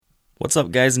What's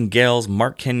up, guys and gals?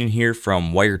 Mark Kenyon here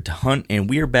from Wired to Hunt, and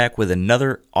we are back with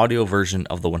another audio version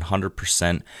of the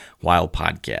 100% Wild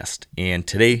podcast. And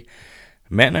today,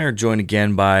 Matt and I are joined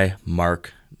again by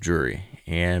Mark Drury.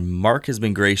 And Mark has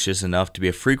been gracious enough to be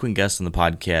a frequent guest on the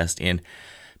podcast, and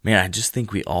man, I just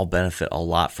think we all benefit a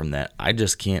lot from that. I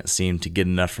just can't seem to get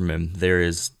enough from him.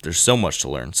 There's so much to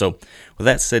learn. So with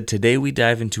that said, today we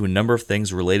dive into a number of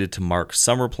things related to Mark's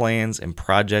summer plans and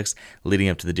projects leading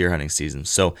up to the deer hunting season.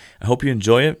 So I hope you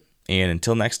enjoy it, and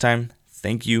until next time,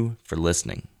 thank you for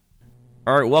listening.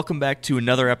 All right, welcome back to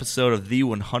another episode of the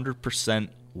 100%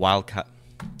 Wild.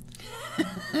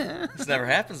 This never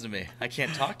happens to me. I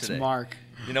can't talk today. It's Mark.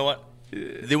 You know what?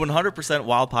 The 100%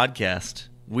 Wild podcast.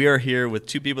 We are here with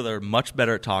two people that are much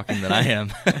better at talking than I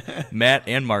am, Matt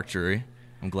and Mark Drury.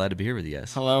 I'm glad to be here with you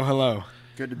guys. Hello.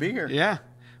 Good to be here. Yeah,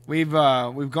 we've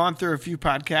gone through a few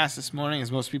podcasts this morning.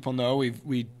 As most people know,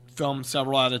 we filmed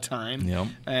several at a time, Yep.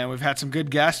 And we've had some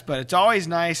good guests. But it's always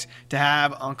nice to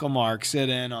have Uncle Mark sit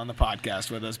in on the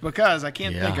podcast with us because I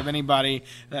can't think of anybody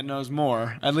that knows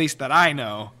more, at least that I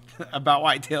know, about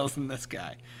whitetails than this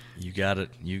guy. You got it.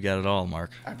 You got it all,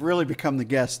 Mark. I've really become the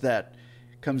guest that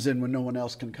comes in when no one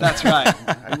else can come. That's right.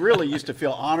 I really used to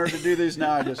feel honored to do these.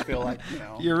 Now I just feel like,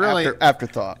 You're really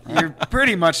afterthought. You're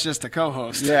pretty much just a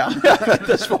co-host. Yeah,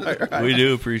 that's why. Right? We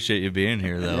do appreciate you being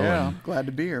here, though. Yeah, and I'm glad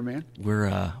to be here, man.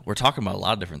 we're talking about a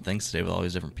lot of different things today with all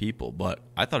these different people, but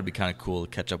I thought it'd be kind of cool to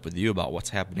catch up with you about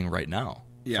what's happening right now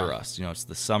for us. You know, it's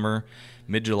the summer,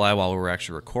 mid-July while we're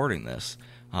actually recording this.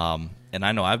 And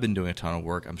I know I've been doing a ton of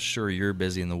work. I'm sure you're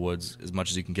busy in the woods as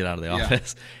much as you can get out of the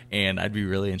office. And I'd be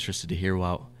really interested to hear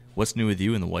what's new with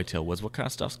you in the whitetail woods. What kind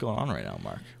of stuff's going on right now,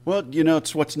 Mark? Well,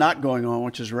 it's what's not going on,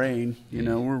 which is rain.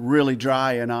 We're really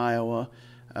dry in Iowa.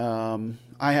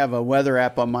 I have a weather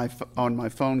app on my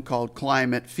phone called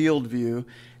Climate Field View,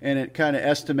 and it kind of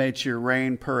estimates your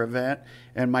rain per event.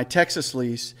 And my Texas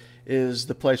lease is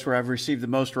the place where I've received the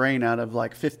most rain out of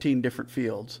like 15 different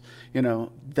fields.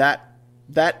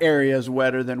 That area is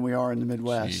wetter than we are in the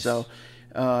Midwest. Jeez.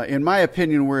 So, in my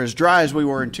opinion, we're as dry as we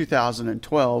were in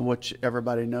 2012, which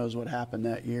everybody knows what happened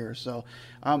that year. So,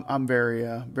 I'm very,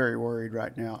 very worried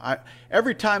right now.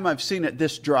 Every time I've seen it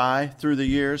this dry through the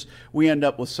years, we end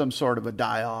up with some sort of a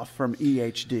die-off from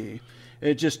EHD.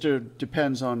 It just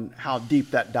depends on how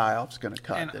deep that die-off is going to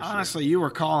cut. And this honestly, you were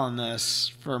calling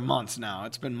this for months now.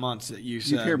 It's been months that you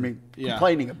said. You hear me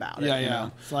complaining about it.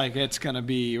 Yeah. It's like it's going to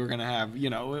be. We're going to have.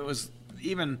 It was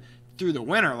even through the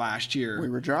winter last year. We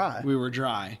were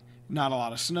dry. Not a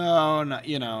lot of snow.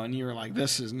 And you were like,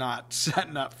 this is not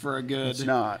setting up for a good. It's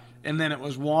not. And then it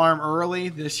was warm early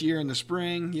this year in the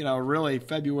spring. Really,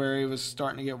 February was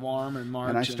starting to get warm, and March.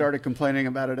 And I started complaining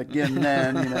about it again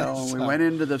then. So, we went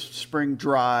into the spring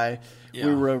dry. Yeah.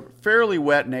 We were fairly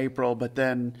wet in April, but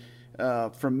then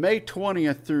from May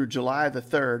 20th through July the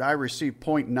 3rd, I received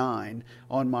 0.9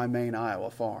 on my main Iowa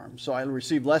farm. So I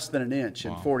received less than an inch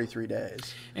in 43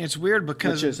 days. And it's weird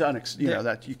because which is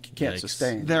that you can't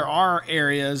sustain. There are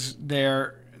areas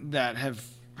there that have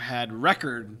had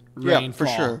record rainfall.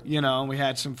 For sure. We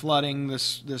had some flooding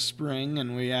this spring,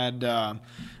 and we had I'm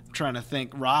trying to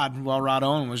think. Rod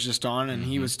Owen was just on, and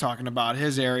he was talking about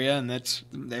his area, and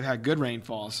they've had good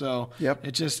rainfall. So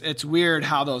it's weird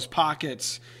how those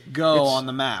pockets go on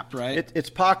the map, right? It's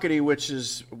pockety, which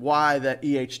is why that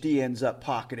EHD ends up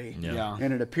pockety. Yeah.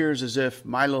 And it appears as if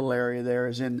my little area there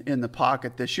is in the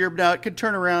pocket this year. But now it could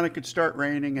turn around, it could start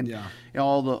raining, and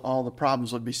all the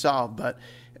problems would be solved. But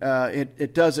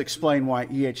it does explain why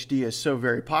EHD is so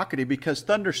very pockety, because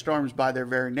thunderstorms, by their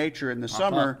very nature in the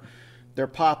summer, they're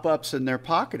pop-ups and they're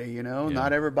pockety.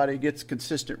 Not everybody gets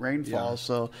consistent rainfall.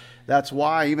 So that's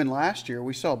why even last year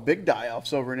we saw big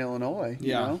die-offs over in Illinois.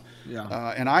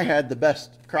 And I had the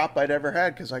best crop I'd ever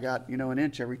had because I got an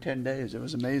inch every 10 days. It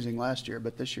was amazing last year,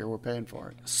 but this year we're paying for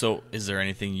it. So is there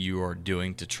anything you are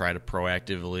doing to try to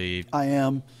proactively I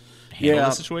am handle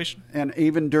the situation? And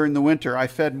even during the winter, I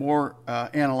fed more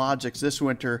analogics this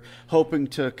winter, hoping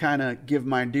to kind of give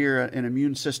my deer an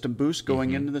immune system boost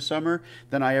going into the summer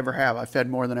than I ever have. I fed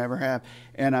more than I ever have.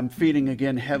 And I'm feeding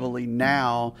again heavily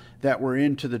now that we're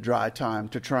into the dry time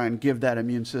to try and give that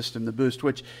immune system the boost,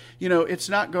 which, it's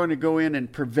not going to go in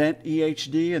and prevent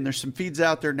EHD. And there's some feeds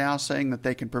out there now saying that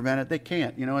they can prevent it. They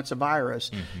can't. It's a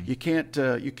virus. You can't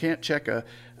check a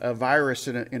virus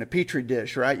in a petri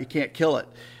dish, right? You can't kill it.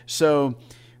 So,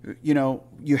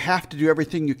 you have to do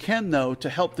everything you can, though, to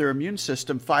help their immune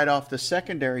system fight off the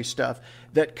secondary stuff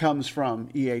that comes from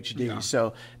EHD. Yeah.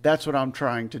 So that's what I'm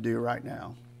trying to do right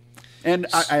now. And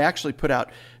I actually put out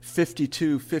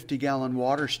 52 50-gallon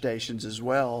water stations as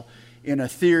well in a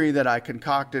theory that I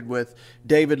concocted with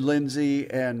David Lindsay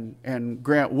and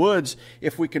Grant Woods,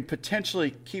 if we could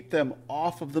potentially keep them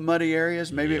off of the muddy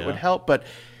areas, maybe it would help. But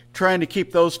trying to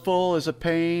keep those full is a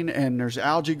pain, and there's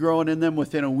algae growing in them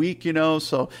within a week,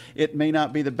 so it may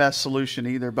not be the best solution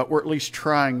either, but we're at least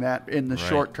trying that in the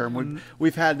short term.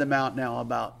 We've had them out now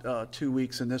about 2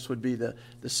 weeks, and this would be the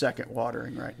second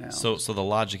watering right now. So the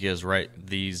logic is, right,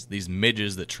 these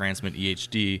midges that transmit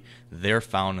EHD, they're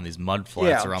found in these mud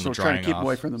flats around the drying off. Keep them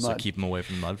away from the mud. So keep them away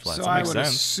from the mud flats. So that makes I would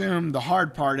sense. assume the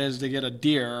hard part is to get a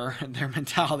deer, their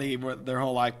mentality, their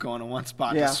whole life going to one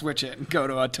spot, to switch it and go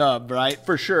to a tub, right?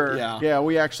 For sure. Yeah,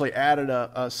 we actually added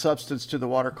a substance to the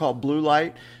water called Blue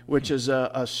Light, which is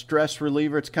a stress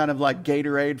reliever. It's kind of like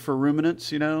Gatorade for ruminants,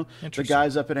 The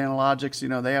guys up at Analogics,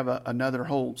 they have another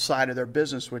whole side of their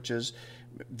business, which is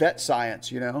vet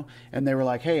science, And they were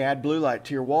like, hey, add Blue Light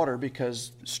to your water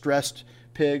because stressed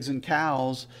pigs and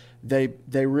cows, they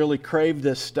really crave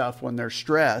this stuff when they're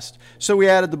stressed. So we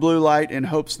added the Blue Light in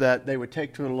hopes that they would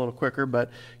take to it a little quicker, but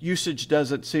usage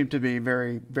doesn't seem to be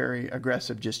very, very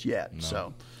aggressive just yet. No.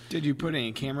 So. Did you put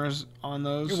any cameras on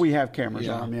those? We have cameras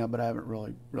on them, but I haven't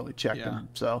really checked them.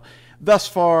 So thus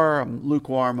far, I'm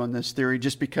lukewarm on this theory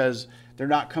just because they're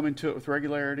not coming to it with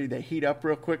regularity. They heat up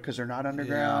real quick because they're not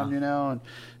underground, and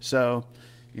so,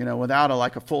 without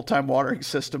a full-time watering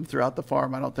system throughout the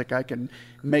farm, I don't think I can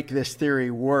make this theory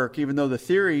work, even though the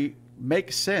theory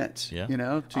makes sense, to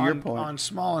your point. On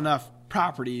small enough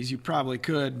properties, you probably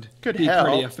could be help.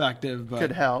 pretty effective, but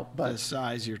could help, but the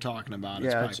size you're talking about,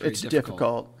 it's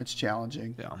difficult. It's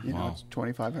challenging. Yeah. It's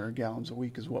 2,500 gallons a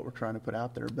week is what we're trying to put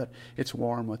out there, but it's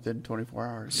warm within 24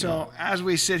 hours. So as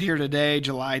we sit here today,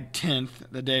 July 10th,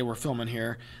 the day we're filming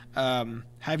here,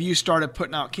 have you started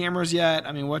putting out cameras yet?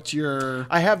 I mean, what's your...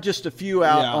 I have just a few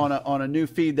out on a new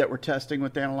feed that we're testing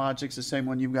with Analogics, the same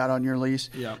one you've got on your lease.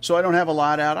 Yeah. So I don't have a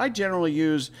lot out. I generally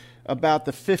use about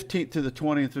the 15th to the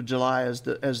 20th of July as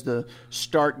the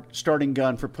starting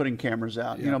gun for putting cameras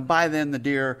out. By then the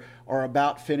deer are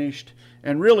about finished,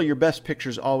 and really your best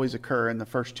pictures always occur in the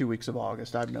first 2 weeks of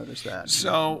August. I've noticed that.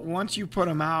 So once you put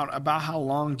them out, about how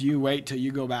long do you wait till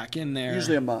you go back in there?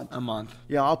 Usually a month. A month.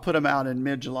 Yeah, I'll put them out in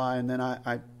mid-July, and then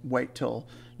I wait till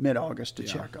mid-August to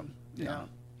check them. Yeah.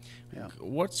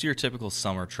 What's your typical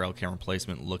summer trail camera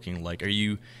placement looking like? Are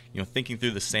you thinking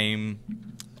through the same...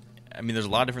 I mean, there's a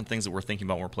lot of different things that we're thinking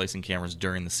about when we're placing cameras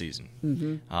during the season.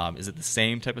 Mm-hmm. Is it the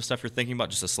same type of stuff you're thinking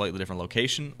about, just a slightly different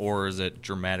location, or is it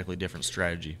dramatically different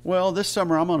strategy? Well, this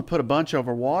summer I'm going to put a bunch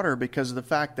over water because of the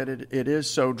fact that it is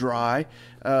so dry.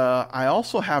 I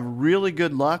also have really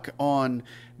good luck on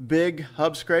big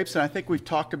hub scrapes, and I think we've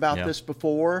talked about this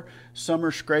before.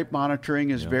 Summer scrape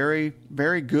monitoring is very,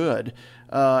 very good.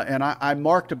 And I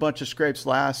marked a bunch of scrapes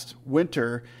last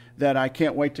winter that I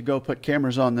can't wait to go put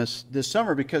cameras on this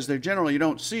summer because they're generally, you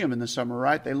don't see them in the summer,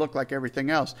 right? They look like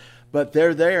everything else, but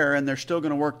they're there and they're still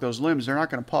going to work those limbs. They're not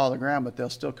going to paw the ground, but they'll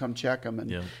still come check them.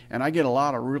 And I get a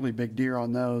lot of really big deer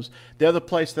on those. The other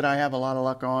place that I have a lot of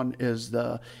luck on is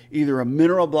either a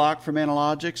mineral block from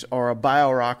Analogics or a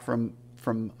BioRock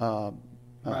from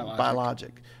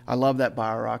Biologic. I love that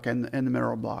BioRock and the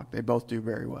mineral block. They both do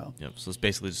very well. Yep. So it's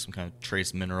basically just some kind of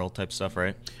trace mineral type stuff,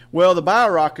 right? Well, the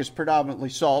BioRock is predominantly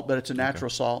salt, but it's a natural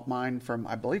salt mine from,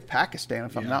 I believe, Pakistan,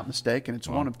 if I'm not mistaken. It's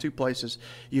one of two places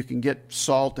you can get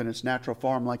salt in its natural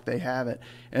form like they have it.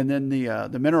 And then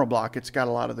the mineral block, it's got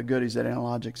a lot of the goodies that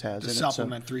Analogics has. The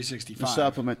Supplement 365. The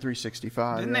Supplement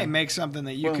 365. Didn't they make something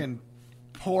that you can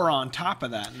pour on top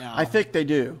of that now? I think they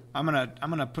do. I'm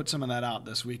gonna put some of that out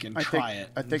this week and try it.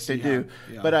 I think they do.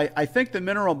 But I think the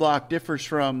mineral block differs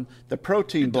from the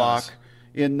protein block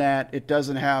in that it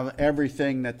doesn't have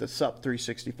everything that the Sup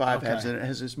 365 has in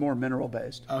it. It's more mineral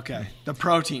based. Okay. The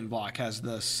protein block has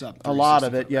the Sup 365. A lot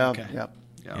of it, yeah. Okay. Yep.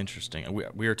 Interesting.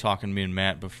 We were talking, me and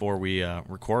Matt, before we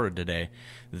recorded today,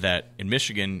 that in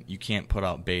Michigan you can't put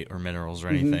out bait or minerals or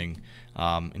anything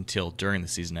until during the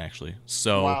season, actually.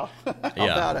 So, wow.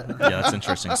 yeah, that's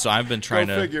interesting. So I've been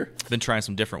trying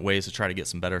some different ways to try to get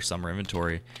some better summer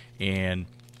inventory, and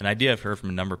an idea I've heard from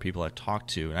a number of people I've talked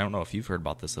to, and I don't know if you've heard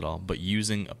about this at all, but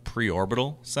using a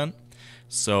preorbital scent.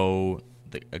 So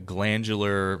a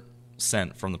glandular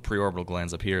scent from the preorbital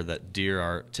glands up here that deer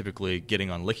are typically getting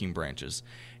on licking branches,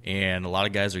 and a lot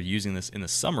of guys are using this in the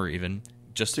summer even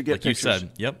just to get like pictures. You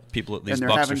said. Yep, these and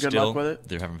bucks are having good still luck with it?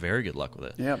 They're having very good luck with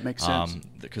it. Yeah, it makes sense.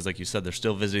 Because like you said, they're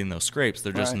still visiting those scrapes.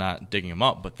 They're just not digging them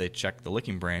up, but they check the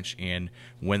licking branch, and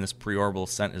when this preorbital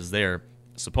scent is there,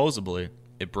 supposedly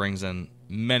it brings in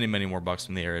many, many more bucks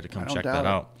from the area to come check that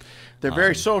out. They're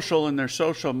very social, and they're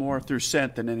social more through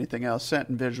scent than anything else, scent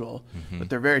and visual. But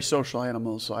they're very social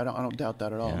animals, so I don't doubt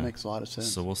that at all. It makes a lot of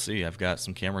sense. So we'll see. I've got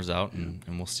some cameras out, and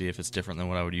we'll see if it's different than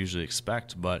what I would usually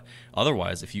expect. But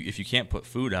otherwise, if you can't put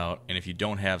food out, and if you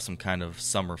don't have some kind of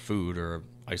summer food or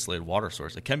isolated water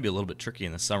source, it can be a little bit tricky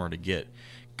in the summer to get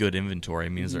good inventory. I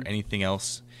mean, is there anything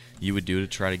else you would do to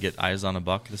try to get eyes on a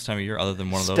buck this time of year other than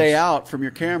one of those? Stay out from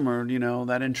your camera.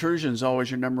 That intrusion is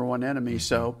always your number one enemy,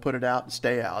 so put it out and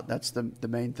stay out. That's the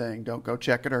main thing. Don't go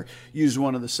check it or use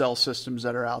one of the cell systems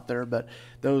that are out there, but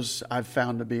those I've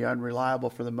found to be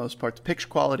unreliable for the most part. The picture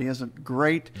quality isn't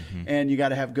great, and you got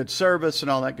to have good service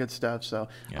and all that good stuff, so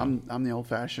I'm the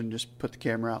old-fashioned, just put the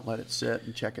camera out, let it sit,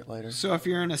 and check it later. So if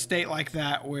you're in a state like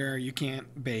that where you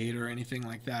can't bait or anything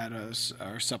like that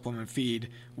or supplement feed,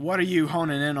 what are you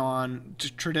honing in on?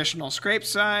 Traditional scrape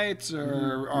sites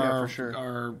or for sure.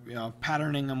 or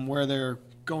patterning them where they're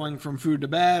going from food to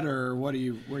bed, or where are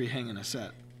you hanging a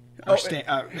set?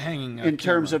 Hanging in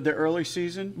terms of the early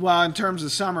season? Well, in terms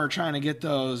of summer, trying to get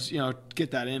those,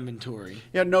 get that inventory.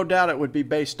 Yeah, no doubt it would be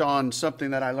based on something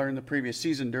that I learned the previous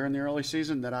season during the early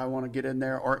season that I want to get in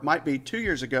there, or it might be 2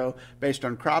 years ago based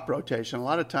on crop rotation. A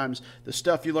lot of times the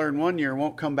stuff you learn 1 year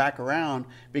won't come back around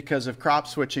because of crop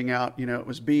switching out. It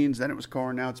was beans, then it was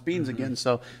corn, now it's beans again.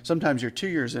 So sometimes you're 2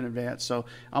 years in advance. So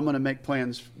I'm going to make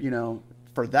plans,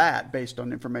 for that based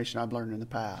on information I've learned in the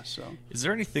past. So, is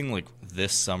there anything like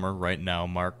this summer right now,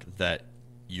 Mark, that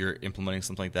you're implementing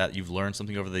something like that? You've learned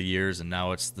something over the years, and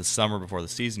now it's the summer before the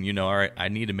season. All right, I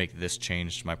need to make this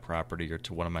change to my property or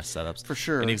to one of my setups. For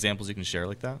sure. Any examples you can share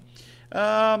like that?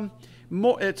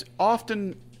 It's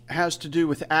often has to do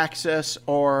with access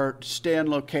or stand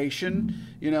location.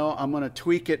 I'm going to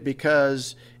tweak it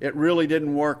because it really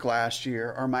didn't work last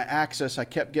year, or my access, I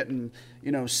kept getting,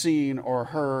 seen or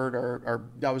heard, or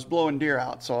I was blowing deer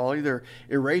out. So I'll either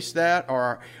erase that,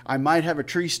 or I might have a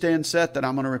tree stand set that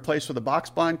I'm going to replace with a box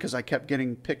blind because I kept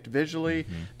getting picked visually,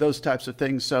 those types of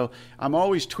things. So I'm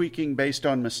always tweaking based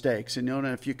on mistakes. And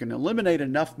if you can eliminate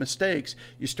enough mistakes,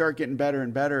 you start getting better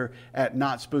and better at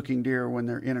not spooking deer when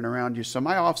they're in and around you. So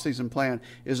my off-season plan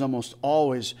is almost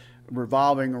always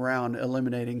revolving around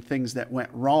eliminating things that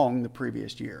went wrong the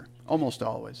previous year, almost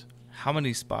always. How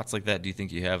many spots like that do you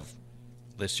think you have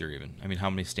this year even? I mean, how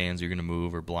many stands you're going to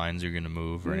move or blinds you're going to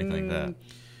move or anything like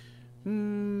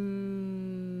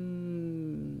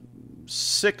that?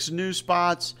 6 new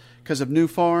spots because of new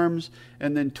farms,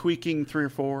 and then tweaking 3 or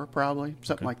 4 probably,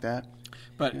 something like that.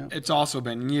 But it's also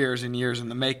been years and years in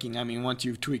the making. I mean, once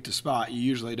you've tweaked a spot, you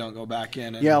usually don't go back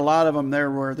in. A lot of them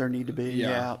they're where they need to be.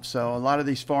 Yeah. So a lot of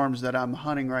these farms that I'm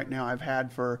hunting right now, I've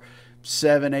had for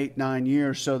 7, 8, 9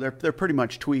 years. So they're pretty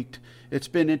much tweaked. It's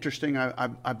been interesting.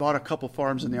 I bought a couple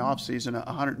farms in the off season, a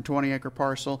 120-acre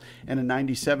parcel and a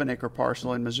 97-acre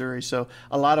parcel in Missouri. So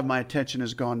a lot of my attention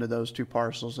has gone to those 2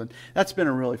 parcels, and that's been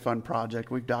a really fun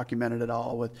project. We've documented it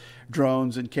all with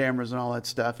drones and cameras and all that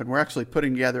stuff, and we're actually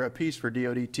putting together a piece for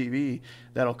DoD TV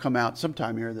that'll come out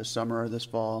sometime here this summer or this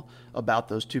fall about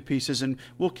those 2 pieces, and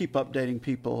we'll keep updating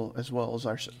people as well as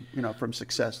our, from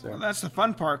success there. Well, that's the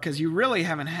fun part, because you really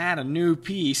haven't had a new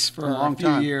piece for a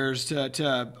few years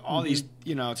to all these.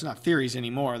 It's not theories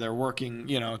anymore. They're working,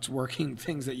 it's working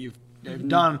things that you've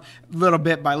done little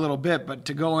bit by little bit, but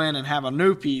to go in and have a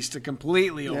new piece to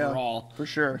completely overhaul. For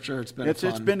sure. I'm sure it's been fun.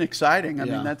 It's been exciting. I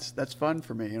mean, that's fun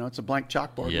for me. It's a blank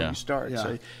chalkboard when you start. Yeah. So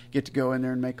you get to go in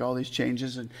there and make all these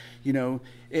changes, and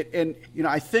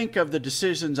I think of the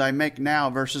decisions I make now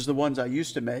versus the ones I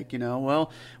used to make.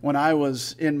 Well, when I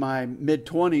was in my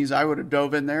mid-20s, I would have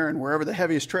dove in there, and wherever the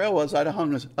heaviest trail was, I'd have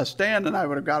hung a stand, and I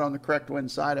would have got on the correct wind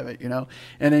side of it.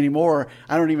 And anymore,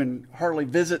 I don't even hardly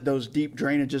visit those deep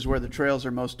drainages where the trails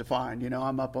are most defined.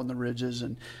 I'm up on the ridges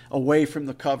and away from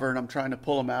the cover, and I'm trying to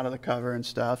pull them out of the cover and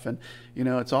stuff. And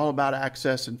it's all about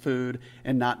access and food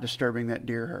and not disturbing that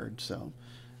deer herd. So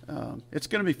it's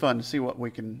going to be fun to see what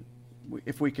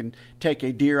if we can take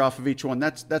a deer off of each one.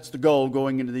 That's the goal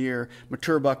going into the year,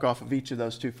 mature buck off of each of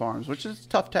those 2 farms, which is a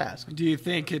tough task. Do you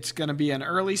think it's going to be an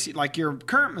early like your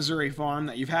current Missouri farm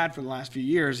that you've had for the last few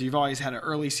years, you've always had an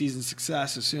early season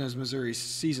success as soon as Missouri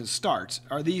season starts.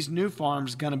 Are these new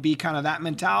farms going to be kind of that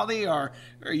mentality, or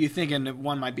are you thinking that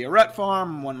one might be a rut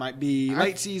farm, one might be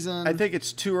late season? I think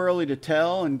it's too early to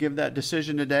tell and give that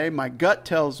decision today. My gut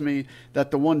tells me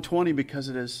that the 120, because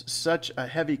it is such a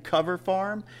heavy cover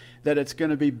farm, that it's going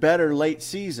to be better late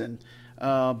season.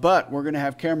 But we're going to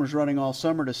have cameras running all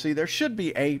summer to see. There should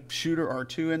be a shooter or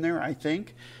 2 in there, I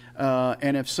think.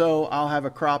 And if so, I'll have a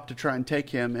crop to try and take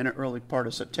him in an early part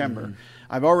of September. Mm-hmm.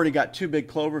 I've already got 2 big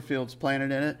clover fields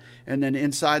planted in it, and then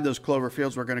inside those clover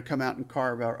fields, we're going to come out and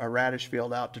carve a radish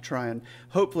field out to try and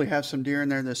hopefully have some deer in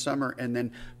there this summer, and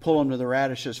then pull them to the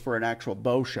radishes for an actual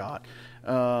bow shot.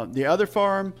 The other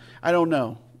farm, I don't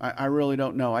know. I really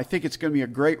don't know. I think it's going to be a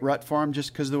great rut farm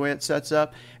just because of the way it sets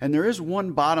up. And there is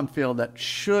one bottom field that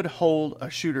should hold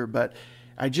a shooter, but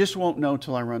I just won't know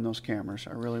till I run those cameras.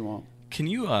 I really won't. Can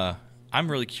you, I'm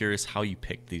really curious how you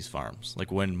pick these farms.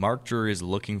 Like when Mark Drury is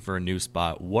looking for a new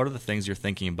spot, what are the things you're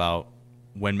thinking about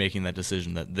when making that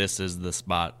decision that this is the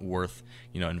spot worth,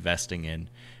 investing in?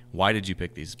 Why did you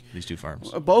pick these 2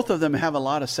 farms? Both of them have a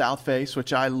lot of south face,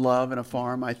 which I love in a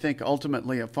farm. I think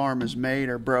ultimately a farm is made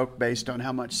or broke based on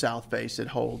how much south face it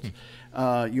holds.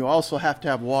 You also have to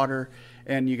have water,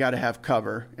 and you got to have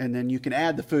cover, and then you can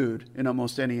add the food in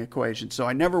almost any equation. So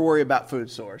I never worry about food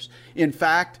source. In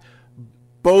fact,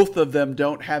 both of them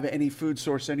don't have any food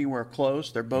source anywhere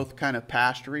close. They're both kind of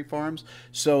pastury farms.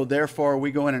 So therefore,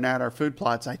 we go in and add our food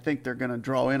plots. I think they're going to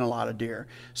draw in a lot of deer.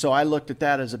 So I looked at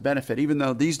that as a benefit. Even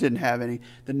though these didn't have any,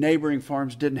 the neighboring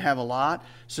farms didn't have a lot.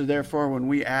 So therefore, when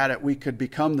we add it, we could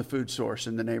become the food source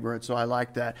in the neighborhood. So I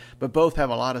like that. But both have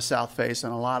a lot of south face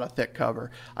and a lot of thick cover.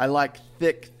 I like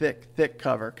thick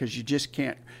cover because you just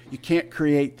can't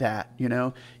create that.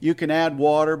 You can add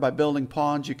water by building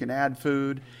ponds. You can add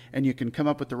food, and you can come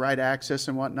up with the right access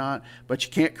and whatnot, but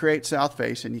you can't create south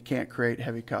face and you can't create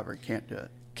heavy cover. You can't do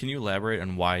it. Can you elaborate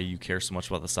on why you care so much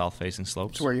about the south-facing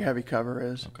slopes? It's where your heavy cover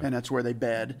is, and that's where they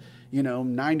bed.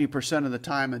 90% of the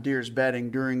time a deer's bedding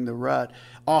during the rut,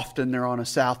 often they're on a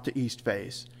south to east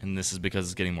face. And this is because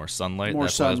it's getting more sunlight? More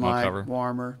that's sunlight, why there's more cover?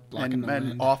 warmer,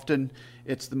 and often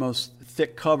it's the most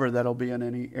thick cover that'll be in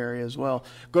any area as well.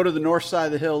 Go to the north side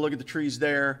of the hill, look at the trees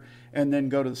there, and then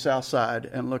go to the south side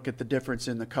and look at the difference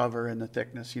in the cover and the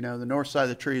thickness. The north side of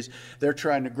the trees, they're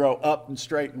trying to grow up and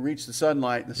straight and reach the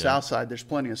sunlight. And the south side, there's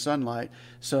plenty of sunlight,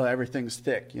 so everything's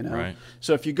thick, Right.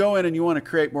 So if you go in and you want to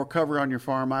create more cover on your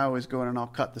farm, I always go in and I'll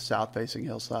cut the south-facing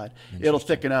hillside. It'll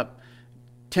thicken up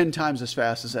 10 times as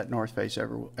fast as that north face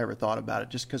ever thought about it,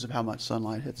 just because of how much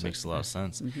sunlight hits it. Makes a lot of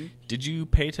sense. Mm-hmm. Did you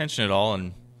pay attention at all?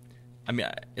 And I mean,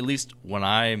 at least when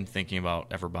I'm thinking about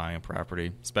ever buying a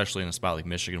property, especially in a spot like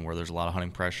Michigan where there's a lot of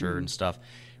hunting pressure and stuff,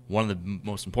 one of the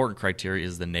most important criteria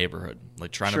is the neighborhood.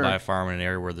 Like trying to buy a farm in an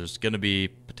area where there's going to be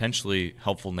potentially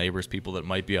helpful neighbors, people that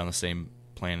might be on the same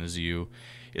plan as you.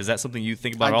 Is that something you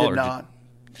think about at all? I did not.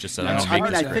 Just said, I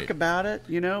I think about it,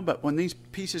 but when these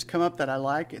pieces come up that I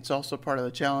like, it's also part of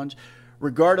the challenge.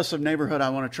 Regardless of neighborhood, I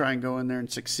want to try and go in there and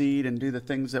succeed and do the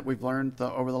things that we've learned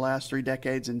over the last 3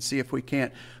 decades and see if we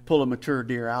can't pull a mature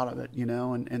deer out of it,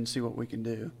 and see what we can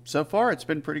do. So far, it's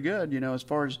been pretty good, as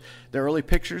far as the early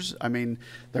pictures. I mean,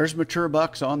 there's mature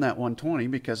bucks on that 120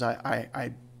 because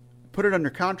I put it under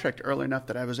contract early enough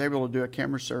that I was able to do a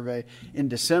camera survey in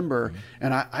December,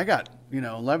 and I got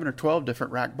 11 or 12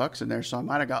 different rack bucks in there, so I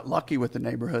might have got lucky with the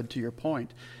neighborhood, to your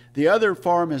point. The other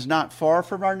farm is not far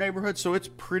from our neighborhood, so it's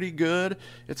pretty good.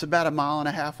 It's about 1.5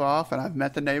 miles off, and I've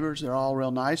met the neighbors. They're all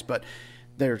real nice, but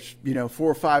there's 4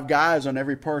 or 5 guys on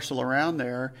every parcel around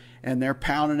there, and they're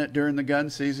pounding it during the gun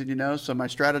season, so my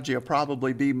strategy will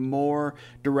probably be more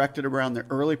directed around the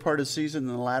early part of the season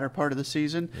than the latter part of the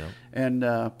season, and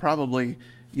probably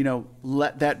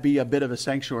let that be a bit of a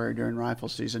sanctuary during rifle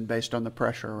season based on the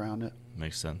pressure around it.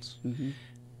 Makes sense. Mm-hmm.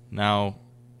 Now,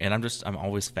 and I'm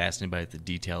always fascinated by the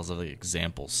details of the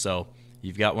examples. So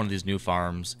you've got one of these new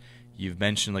farms. You've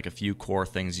mentioned like a few core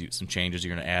things, some changes.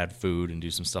 You're going to add food and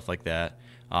do some stuff like that.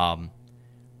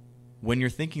 When you're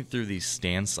thinking through these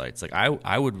stand sites, like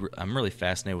I'm really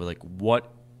fascinated with like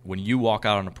when you walk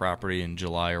out on a property in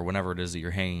July or whenever it is that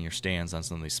you're hanging your stands on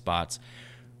some of these spots,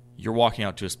 you're walking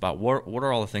out to a spot. What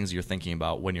are all the things you're thinking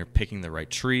about when you're picking the right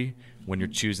tree, when you're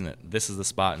choosing that this is the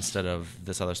spot instead of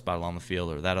this other spot along the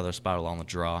field or that other spot along the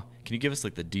draw? Can you give us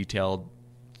like the detailed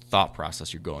thought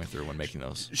process you're going through when making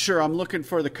those? Sure. I'm looking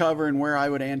for the cover and where I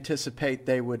would anticipate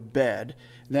they would bed.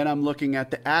 Then I'm looking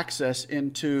at the access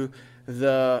into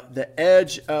the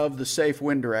edge of the safe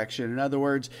wind direction. In other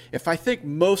words, if I think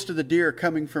most of the deer are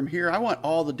coming from here, I want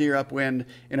all the deer upwind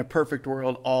in a perfect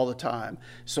world all the time.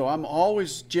 So I'm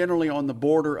always generally on the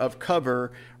border of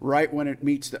cover right when it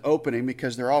meets the opening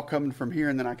because they're all coming from here,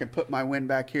 and then I can put my wind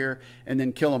back here and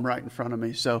then kill them right in front of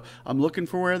me. So I'm looking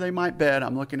for where they might bed.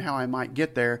 I'm looking how I might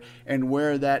get there and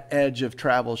where that edge of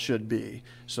travel should be.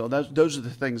 So those are the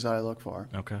things that I look for.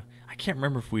 Okay. I can't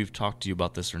remember if we've talked to you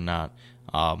about this or not.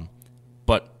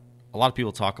 But a lot of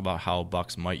people talk about how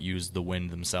bucks might use the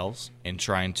wind themselves. and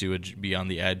trying to be on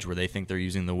the edge where they think they're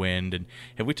using the wind. And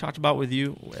have we talked about with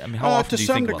you? I mean, how often do you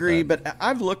think about that? To some degree, but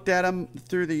I've looked at them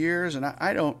through the years, and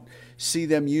I don't see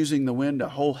them using the wind a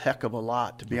whole heck of a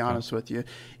lot, to be honest with you.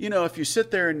 You know, if you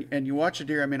sit there and you watch a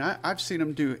deer, I mean, I've seen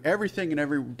them do everything in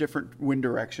every different wind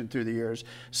direction through the years.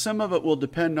 Some of it will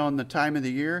depend on the time of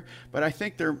the year, but I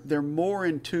think they're more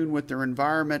in tune with their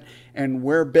environment and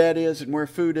where bed is and where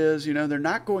food is. You know, they're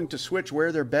not going to switch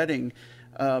where they're bedding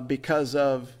because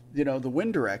of, you know, the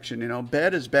wind direction. You know,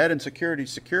 bed is bed and security is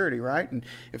security, right? And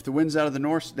if the wind's out of the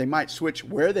north, they might switch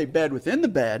where they bed within the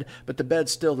bed, but the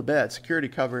bed's still the bed. Security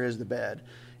cover is the bed,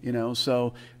 you know.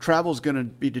 So travel's going to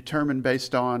be determined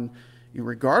based on,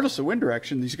 regardless of wind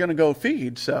direction, he's going to go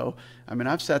feed. So, I mean,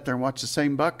 I've sat there and watched the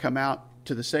same buck come out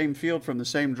to the same field from the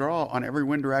same draw on every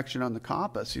wind direction on the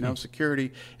compass. You know,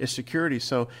 security is security.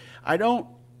 So I don't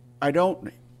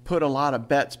put a lot of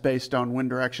bets based on wind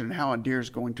direction and how a deer is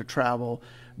going to travel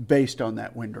based on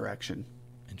that wind direction.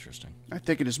 Interesting. I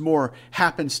think it is more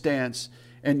happenstance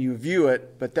and you view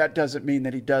it, but that doesn't mean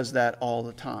that he does that all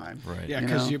the time. Right. Yeah,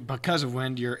 because of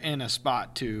wind, you're in a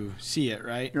spot to see it,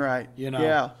 right? Right. You know,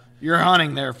 yeah. You're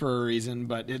hunting there for a reason,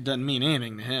 but it doesn't mean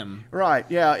anything to him. Right,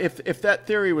 yeah. If that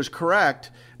theory was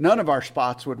correct, none of our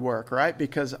spots would work, right?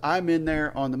 Because I'm in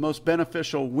there on the most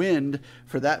beneficial wind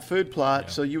for that food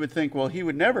plot, so you would think, well, he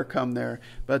would never come there,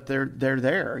 but they're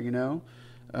there, you know?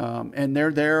 And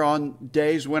they're there on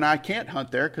days when I can't hunt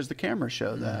there because the cameras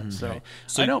show that. So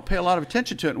I don't pay a lot of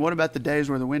attention to it. And what about the days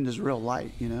where the wind is real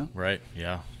light, you know? Right,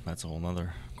 yeah. That's a whole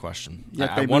other question.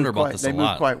 Yeah, I wonder about this a lot. They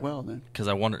move quite well then. Because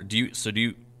I wonder,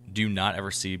 do you not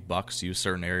ever see bucks use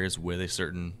certain areas with a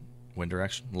certain wind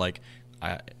direction? Like,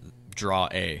 I draw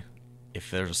A. If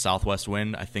there's a southwest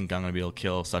wind, I think I'm going to be able to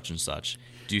kill such and such.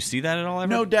 Do you see that at all ever?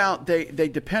 No doubt. They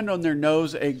depend on their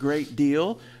nose a great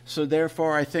deal. So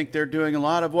therefore, I think they're doing a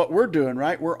lot of what we're doing,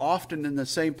 right? We're often in the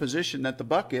same position that the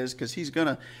buck is because he's going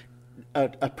to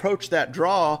approach that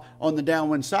draw on the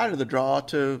downwind side of the draw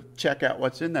to check out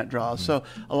what's in that draw. Mm-hmm. So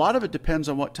a lot of it depends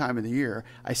on what time of the year.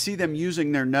 I see them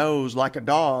using their nose like a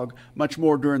dog much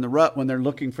more during the rut when they're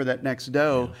looking for that next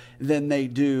doe than they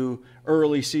do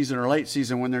early season or late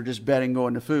season when they're just bedding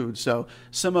going to food. So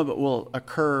some of it will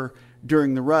occur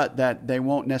during the rut that they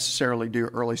won't necessarily do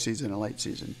early season and late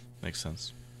season. Makes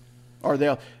sense. Or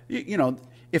they'll, you know,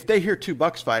 if they hear two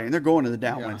bucks fighting, they're going to the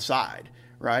downwind side.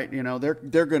 Right, you know,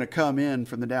 they're going to come in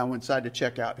from the downwind side to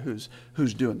check out who's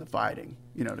doing the fighting,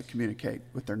 you know, to communicate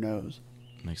with their nose.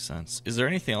 Makes sense. Is there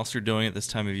anything else you're doing at this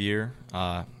time of year, you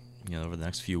know, over the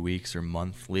next few weeks or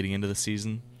month leading into the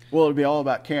season? Well, it'll be all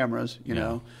about cameras, you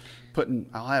know.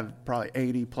 I'll have probably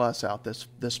 80 plus out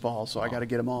this fall, so I got to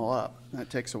get them all up.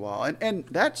 That takes a while, and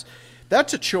that's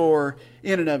a chore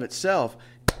in and of itself.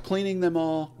 Cleaning them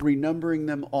all, renumbering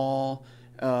them all.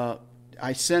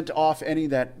 I sent off any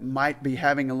that might be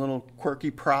having a little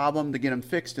quirky problem to get them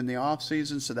fixed in the off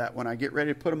season so that when I get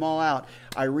ready to put them all out,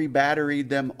 I re-batteried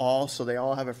them all so they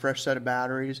all have a fresh set of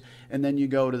batteries, and then you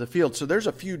go to the field. So there's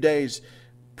a few days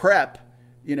prep,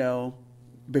 you know,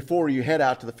 before you head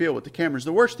out to the field with the cameras.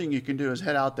 The worst thing you can do is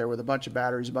head out there with a bunch of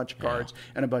batteries, a bunch of cards,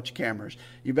 and a bunch of cameras.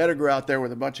 You better go out there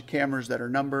with a bunch of cameras that are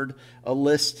numbered, a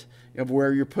list of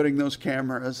where you're putting those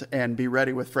cameras, and be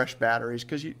ready with fresh batteries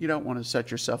because you don't want to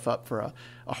set yourself up for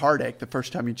a heartache the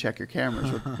first time you check your cameras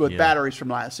with batteries from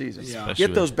last season. Yeah.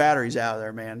 Get those batteries out of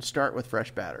there, man. Start with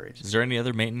fresh batteries. Is there any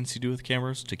other maintenance you do with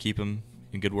cameras to keep them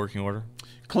in good working order?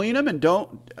 Clean them and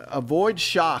don't avoid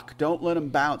shock. Don't let them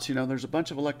bounce. You know, there's a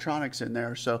bunch of electronics in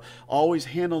there, so always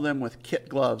handle them with kit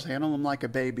gloves. Handle them like a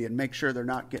baby and make sure they're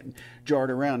not getting jarred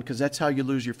around because that's how you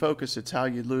lose your focus. It's how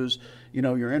you lose, you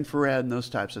know, your infrared and those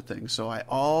types of things. So I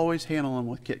always handle them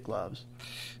with kit gloves.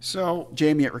 So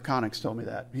Jamie at Reconics told me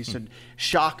that. He said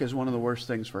shock is one of the worst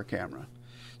things for a camera.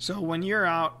 So when you're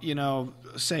out, you know,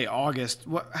 say August,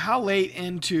 how late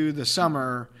into the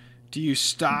summer do you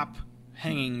stop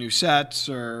hanging new sets,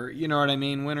 or you know what I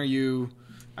mean? When are you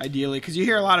ideally? Because you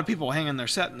hear a lot of people hanging their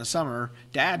set in the summer.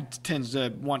 Dad tends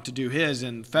to want to do his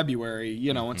in February,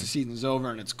 you know, once the season's over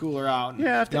and it's cooler out. And you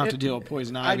don't have to deal with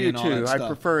poison ivy and all that stuff. I do too. I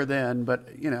prefer then, but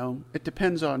you know, it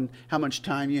depends on how much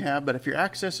time you have. But if your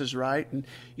access is right and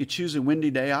you choose a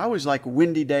windy day, I always like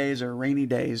windy days or rainy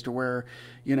days to where,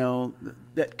 you know,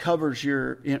 that covers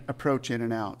your approach in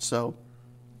and out. So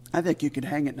I think you could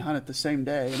hang it and hunt it the same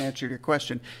day. And answer your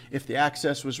question, if the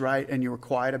access was right and you were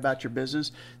quiet about your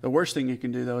business, the worst thing you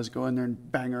can do, though, is go in there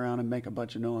and bang around and make a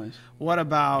bunch of noise. What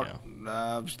about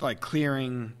like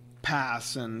clearing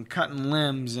paths and cutting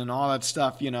limbs and all that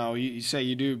stuff? You know, you say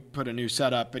you do put a new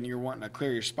setup and you're wanting to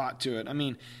clear your spot to it. I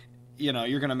mean, you know,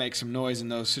 you're going to make some noise in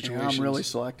those situations. Yeah, I'm really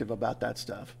selective about that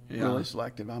stuff. Yeah. Really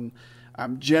selective.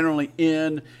 I'm generally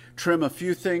in, trim a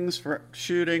few things for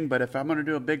shooting, but if I'm going to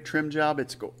do a big trim job,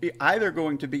 it's either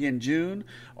going to be in June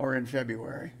or in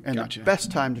February. And the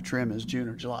best time to trim is June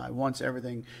or July. Once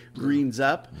everything greens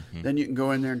up, then you can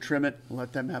go in there and trim it and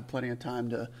let them have plenty of time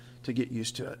to get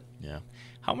used to it. Yeah.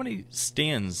 How many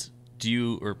stands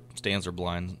or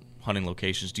blinds, hunting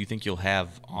locations, do you think you'll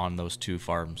have on those 2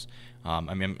 farms?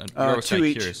 I'm 2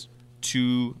 each. Curious.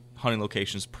 2 hunting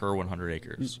locations per 100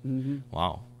 acres. Mm-hmm.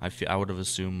 Wow. I would have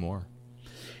assumed more.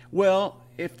 Well,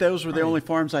 if those were the only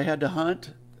farms I had to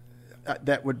hunt,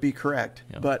 that would be correct.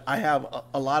 Yeah. But I have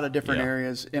a lot of different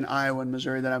areas in Iowa and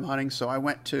Missouri that I'm hunting. So I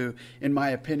went to, in my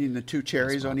opinion, the 2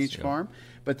 cherries on each farm.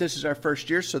 But this is our first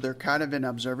year, so they're kind of in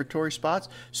observatory spots.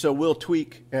 So we'll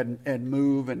tweak and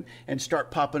move and start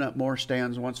popping up more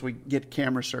stands once we get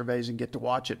camera surveys and get to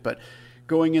watch it. But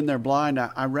going in there blind,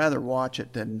 I'd rather watch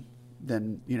it than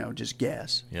just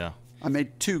guess. Yeah. I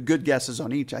made 2 good guesses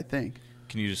on each, I think.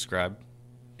 Can you describe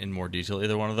in more detail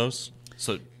either one of those?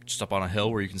 So just up on a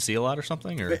hill where you can see a lot or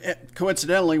something? Or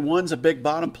coincidentally, one's a big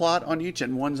bottom plot on each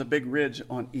and one's a big ridge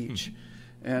on each.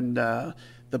 And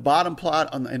the bottom plot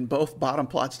and both bottom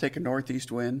plots take a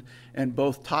northeast wind, and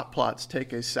both top plots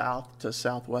take a south to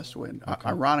southwest wind. Okay.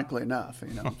 Ironically enough,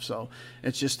 so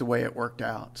it's just the way it worked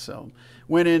out. So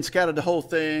went in, scouted the whole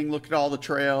thing, looked at all the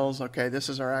trails. Okay, this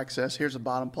is our access. Here's a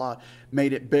bottom plot.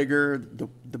 Made it bigger.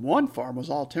 The one farm was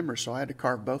all timber, so I had to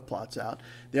carve both plots out.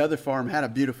 The other farm had a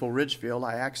beautiful ridge field.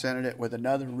 I accented it with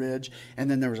another ridge, and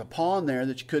then there was a pond there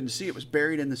that you couldn't see. It was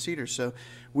buried in the cedars, so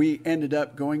we ended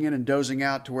up going in and dozing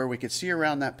out to where we could see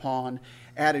around that pond,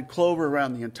 added clover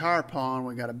around the entire pond.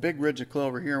 We got a big ridge of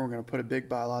clover here. We're going to put a big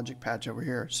biologic patch over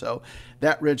here. So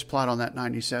that ridge plot on that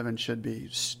 97 should be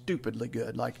stupidly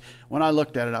good. Like when I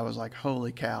looked at it, I was like,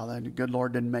 holy cow, that good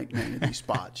Lord didn't make many of these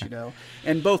spots,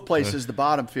 And both places, the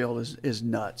bottom field is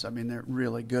nuts. I mean, they're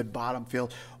really good bottom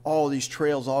field. All these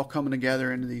trails all coming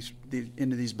together into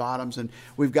these bottoms, and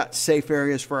we've got safe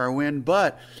areas for our wind.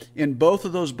 But in both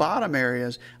of those bottom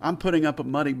areas, I'm putting up a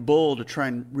muddy bull to try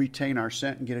and retain our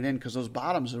scent and get it in, because those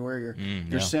bottoms are where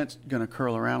your scent's going to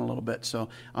curl around a little bit. So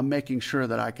I'm making sure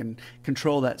that I can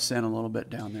control that scent a little bit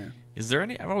down there. Is there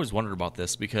any? I've always wondered about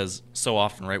this because so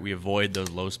often, right, we avoid those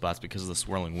low spots because of the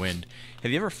swirling wind.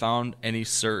 Have you ever found any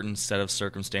certain set of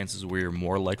circumstances where you're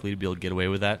more likely to be able to get away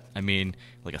with that? I mean,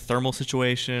 like a thermal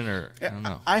situation, or I don't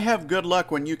know. I have good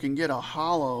luck when you can get a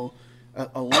hollow,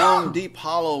 a long, deep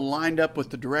hollow lined up with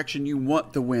the direction you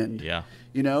want the wind. Yeah.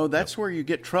 That's where you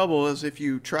get trouble, is if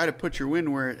you try to put your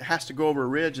wind where it has to go over a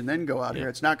ridge and then go out here.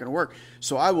 It's not going to work.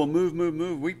 So I will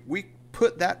move. We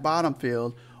put that bottom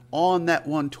field on that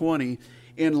 120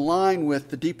 in line with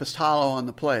the deepest hollow on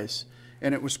the place.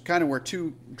 And it was kind of where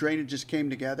 2 drainages came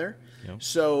together. Yep.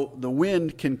 So the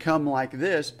wind can come like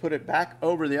this, put it back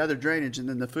over the other drainage, and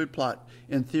then the food plot,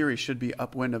 in theory, should be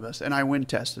upwind of us. And I wind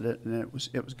tested it, and it was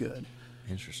good.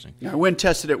 Interesting. Now, I wind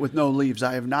tested it with no leaves.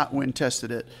 I have not wind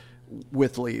tested it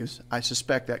with leaves. I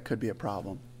suspect that could be a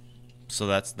problem. So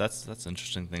that's an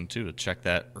interesting thing too, to check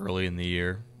that early in the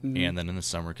year and then in the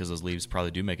summer, because those leaves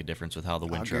probably do make a difference with how the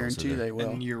wind travels. I guarantee they will.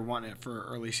 And you're wanting it for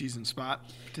early season spot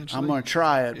potentially. I'm going to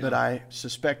try it, but I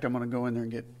suspect I'm going to go in there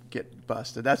and get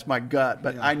busted. That's my gut,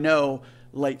 but I know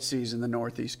late season the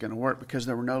Northeast is going to work because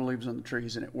there were no leaves on the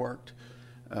trees and it worked.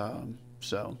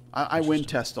 So I wind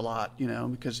test a lot,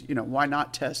 because why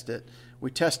not test it? We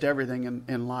test everything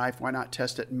in life. Why not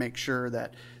test it and make sure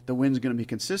that the wind's going to be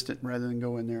consistent rather than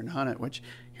go in there and hunt it, which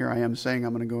here I am saying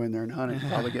I'm going to go in there and hunt it and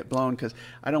probably get blown because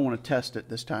I don't want to test it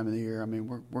this time of the year. I mean,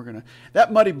 we're going to –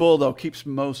 that muddy bull, though, keeps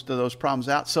most of those problems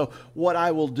out. So what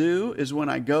I will do is when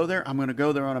I go there, I'm going to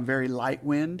go there on a very light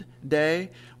wind day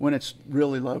when it's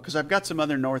really low, because I've got some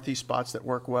other northeast spots that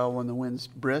work well when the wind's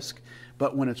brisk.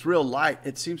 But when it's real light,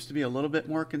 it seems to be a little bit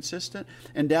more consistent.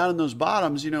 And down in those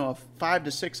bottoms, a 5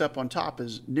 to 6 up on top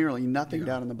is nearly nothing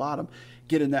down in the bottom.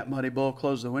 Get in that muddy bowl,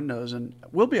 close the windows, and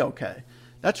we'll be okay.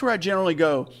 That's where I generally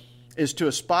go, is to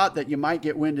a spot that you might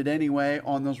get winded anyway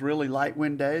on those really light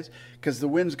wind days, because the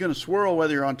wind's going to swirl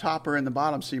whether you're on top or in the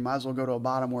bottom, so you might as well go to a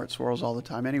bottom where it swirls all the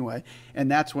time anyway.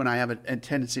 And that's when I have a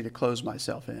tendency to close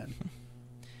myself in.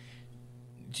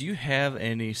 Do you have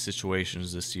any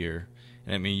situations this year?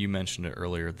 And I mean, you mentioned it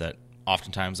earlier that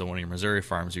oftentimes on one of your Missouri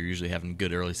farms, you're usually having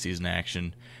good early season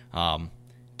action.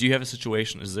 Do you have a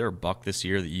situation, is there a buck this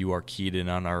year that you are keyed in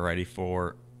on already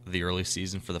for the early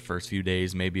season, for the first few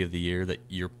days maybe of the year that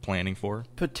you're planning for?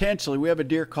 Potentially. We have a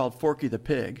deer called Forky the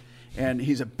Pig, And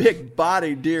he's a big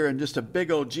bodied deer and just a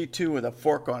big old G2 with a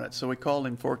fork on it. So we called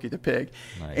him Forky the Pig.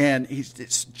 Nice. And he's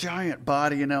this giant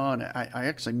body, and I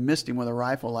actually missed him with a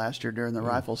rifle last year during the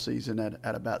rifle season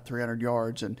at about 300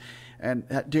 yards. And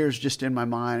that deer's just in my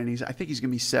mind. And I think he's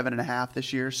going to be 7.5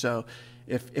 this year. So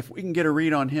if we can get a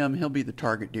read on him, he'll be the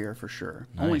target deer for sure.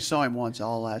 Nice. Only saw him once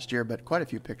all last year, but quite a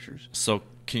few pictures. So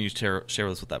can you share with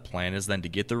us what that plan is then to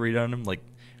get the read on him? Like,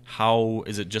 how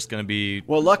is it just going to be?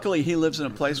 Well, luckily he lives in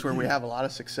a place where we have a lot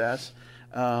of success.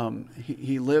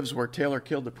 He lives where Taylor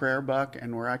killed the prairie buck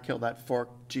and where I killed that fork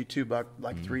G2 buck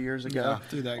like 3 years ago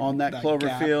on that clover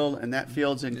field, and that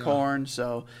field's in corn.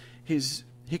 So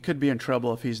he could be in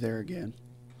trouble if he's there again.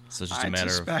 So it's just a matter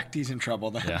of... I suspect he's in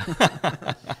trouble then.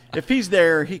 Yeah. If he's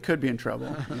there, he could be in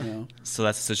trouble. So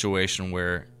that's a situation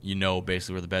where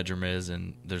basically where the bedroom is,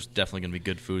 and there's definitely going to be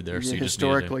good food there. So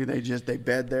historically, they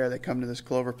bed there. They come to this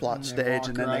clover plot stage,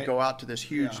 and then they go out to this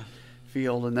huge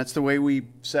field, and that's the way we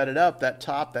set it up. That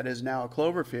top that is now a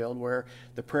clover field where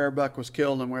the prairie buck was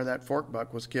killed and where that fork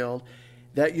buck was killed.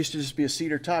 That used to just be a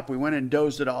cedar top. We went in and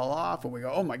dozed it all off, and we go,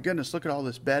 oh my goodness, look at all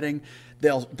this bedding.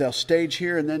 They'll stage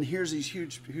here, and then here's these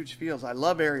huge fields. I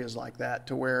love areas like that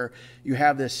to where you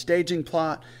have this staging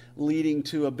plot leading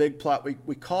to a big plot.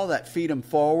 We call that feed them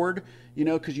forward,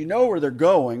 because where they're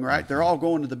going, right? They're all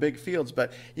going to the big fields,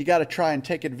 but you got to try and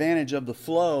take advantage of the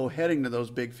flow heading to those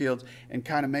big fields and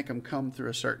kind of make them come through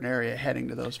a certain area heading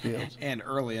to those fields. And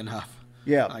early enough.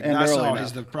 Yeah, and that's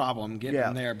always the problem,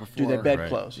 getting there before. Do they bed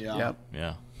close? Yeah.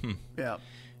 Yeah. Yeah.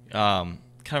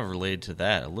 Kind of related to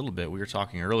that a little bit, we were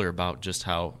talking earlier about just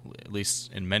how, at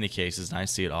least in many cases, and I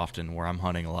see it often where I'm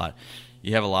hunting a lot,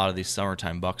 you have a lot of these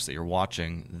summertime bucks that you're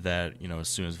watching that, as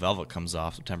soon as velvet comes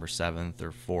off, September 7th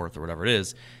or 4th or whatever it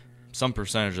is, some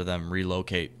percentage of them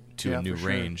relocate to a new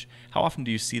range. How often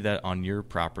do you see that on your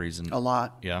properties? A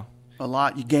lot. Yeah. A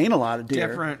lot. You gain a lot of deer.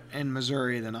 Different in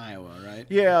Missouri than Iowa, right?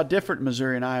 Yeah, different in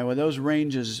Missouri and Iowa. Those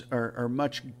ranges are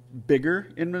much bigger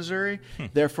in Missouri.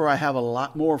 Therefore, I have a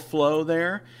lot more flow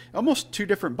there. Almost two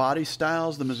different body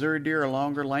styles. The Missouri deer are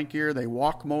longer, lankier. They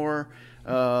walk more.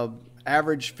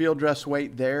 Average field dress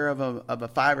weight there of a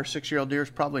 5 or 6 year old deer is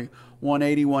probably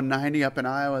 180, 190. Up in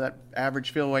Iowa, that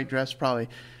average field weight dress probably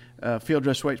field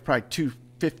dress weight is probably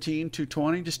 215,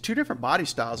 220, just two different body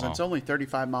styles. Wow. And it's only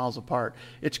 35 miles apart.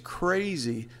 It's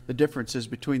crazy the differences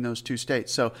between those two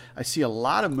states. So I see a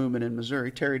lot of movement in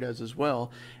Missouri. Terry does as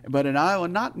well. But in Iowa,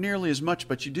 not nearly as much,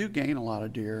 but you do gain a lot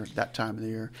of deer that time of the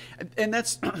year. And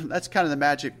that's kind of the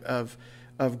magic of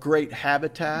great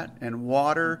habitat and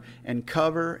water and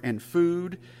cover and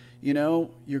food.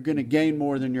 You're going to gain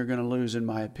more than you're going to lose, in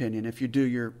my opinion. If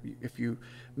you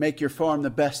make your farm the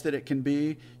best that it can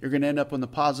be, you're going to end up on the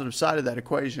positive side of that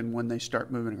equation when they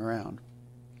start moving around.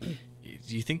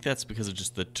 Do you think that's because of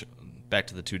just back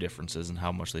to the two differences and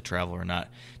how much they travel or not?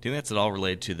 Do you think that's at all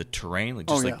related to the terrain,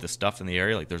 like the stuff in the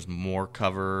area? Like there's more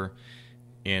cover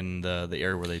in the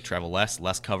area where they travel less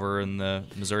cover in the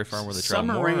Missouri farm where they travel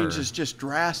more? Summer range is just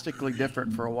drastically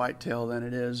different for a whitetail than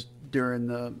it is during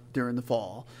the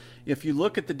fall. If you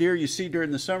look at the deer you see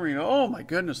during the summer, oh my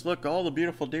goodness, look, all the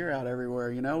beautiful deer out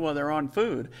everywhere. Well, they're on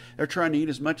food. They're trying to eat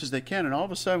as much as they can, and all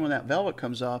of a sudden when that velvet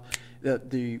comes off,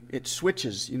 it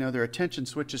switches. Their attention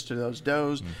switches to those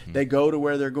does. Mm-hmm. They go to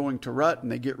where they're going to rut,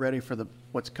 and they get ready for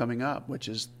what's coming up, which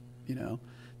is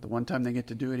the one time they get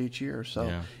to do it each year.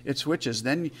 So it switches.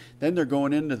 Then they're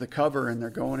going into the cover, and they're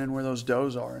going in where those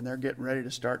does are, and they're getting ready to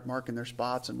start marking their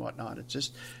spots and whatnot. It's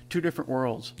just two different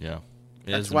worlds. Yeah.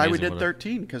 That's why we did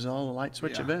 13, because of all the light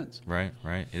switch events. Right.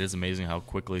 It is amazing how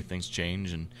quickly things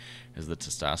change, and as the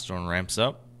testosterone ramps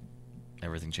up,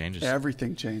 everything changes.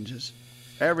 Everything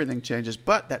changes.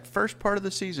 But that first part of the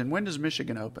season, when does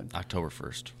Michigan open? October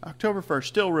 1st. October 1st,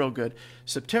 still real good.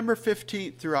 September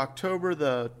 15th through October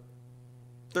the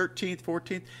 13th,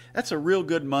 14th, that's a real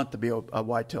good month to be a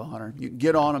whitetail hunter. You can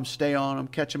get on them, stay on them,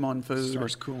 catch them on food.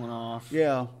 Starts cooling off.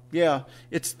 Yeah.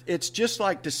 It's just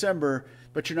like December,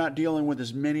 but you're not dealing with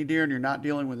as many deer and you're not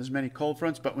dealing with as many cold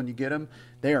fronts. But when you get them,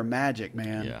 they are magic,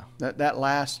 man. Yeah. That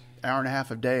last hour and a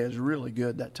half of day is really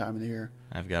good that time of the year.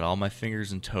 I've got all my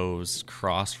fingers and toes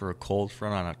crossed for a cold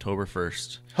front on October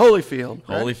 1st. Holyfield.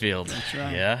 Right? Holyfield. That's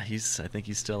right. Yeah, I think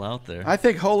he's still out there. I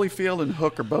think Holyfield and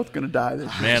Hook are both going to die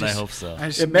this year. Man, I hope so.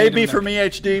 It may be from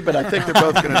EHD, but I think they're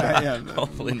both going to die.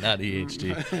 Hopefully not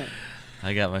EHD.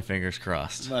 I got my fingers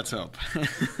crossed. Let's hope.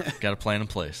 Got a plan in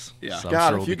place. Yeah. So God,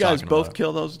 sure if you guys both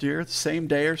kill those deer the same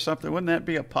day or something, wouldn't that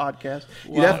be a podcast?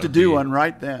 You'd have to do one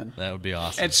right then. That would be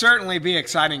awesome. It'd certainly be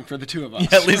exciting for the two of us.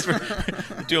 Yeah, at least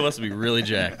the two of us would be really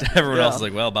jacked. Everyone else is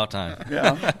like, well, about time.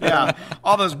 Yeah.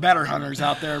 All those better hunters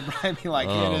out there would probably be like,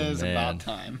 it is about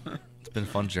time. It's been a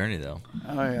fun journey, though.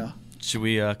 Oh, yeah. Should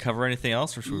we cover anything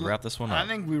else, or should we wrap this one up? I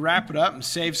think we wrap it up and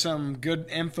save some good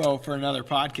info for another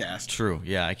podcast. True.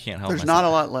 Yeah, I can't help There's myself. not a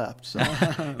lot left. So.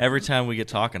 Every time we get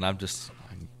talking, I'm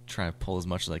trying to pull as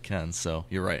much as I can. So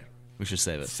you're right. We should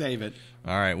save it. Save it.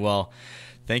 All right. Well,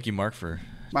 thank you, Mark, for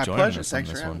My joining pleasure. us Thanks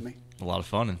on this for having one. me. A lot of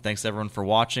fun, and thanks everyone for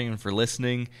watching and for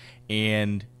listening.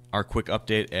 And our quick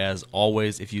update, as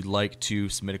always, if you'd like to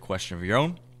submit a question of your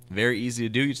own, very easy to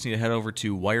do. You just need to head over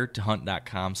to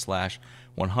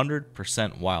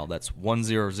wiredtohunt.com/100% That's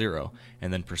 100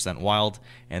 and then %wild,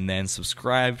 and then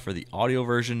subscribe for the audio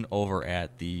version over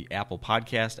at the Apple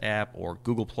Podcast app or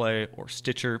Google Play or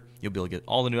Stitcher. You'll be able to get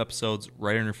all the new episodes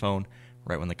right on your phone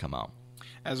right when they come out.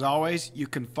 As always, you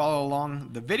can follow along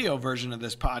the video version of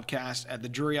this podcast at the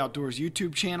Drury Outdoors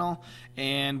YouTube channel,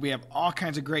 and we have all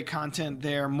kinds of great content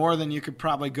there, more than you could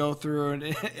probably go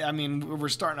through. I mean, we're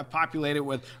starting to populate it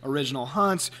with original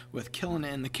hunts, with killing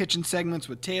it in the kitchen segments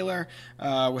with Taylor,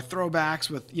 with throwbacks,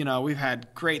 we've had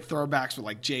great throwbacks with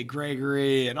like Jay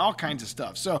Gregory and all kinds of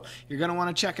stuff. So you're going to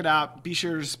want to check it out. Be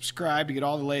sure to subscribe to get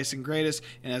all the latest and greatest,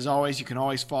 and as always, you can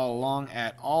always follow along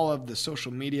at all of the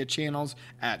social media channels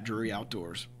at Drury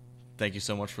Outdoors. Thank you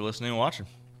so much for listening and watching.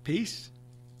 Peace.